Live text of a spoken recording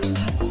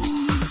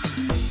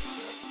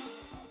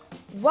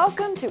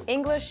Welcome to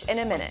English in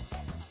a Minute.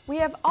 We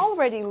have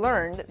already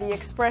learned the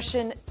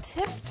expression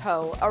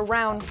tiptoe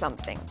around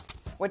something,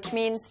 which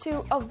means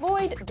to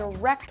avoid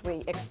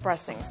directly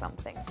expressing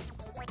something.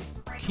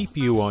 Keep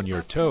you on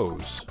your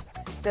toes.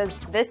 Does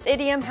this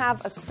idiom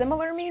have a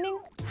similar meaning?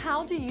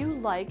 How do you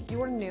like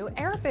your new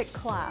Arabic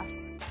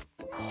class?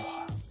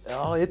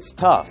 Oh, it's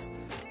tough.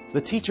 The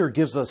teacher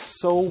gives us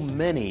so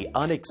many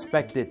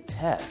unexpected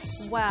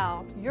tests.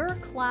 Wow, your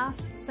class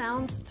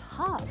sounds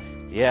tough.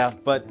 Yeah,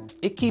 but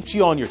it keeps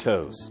you on your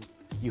toes.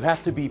 You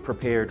have to be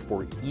prepared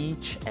for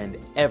each and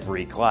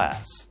every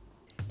class.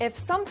 If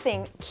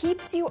something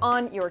keeps you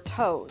on your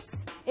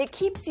toes, it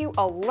keeps you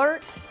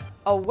alert,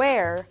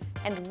 aware,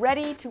 and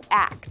ready to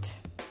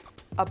act.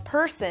 A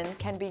person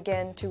can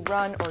begin to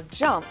run or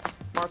jump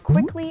more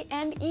quickly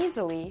and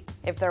easily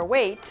if their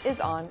weight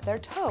is on their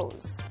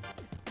toes.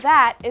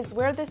 That is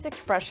where this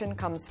expression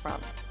comes from.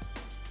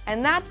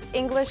 And that's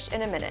English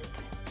in a Minute.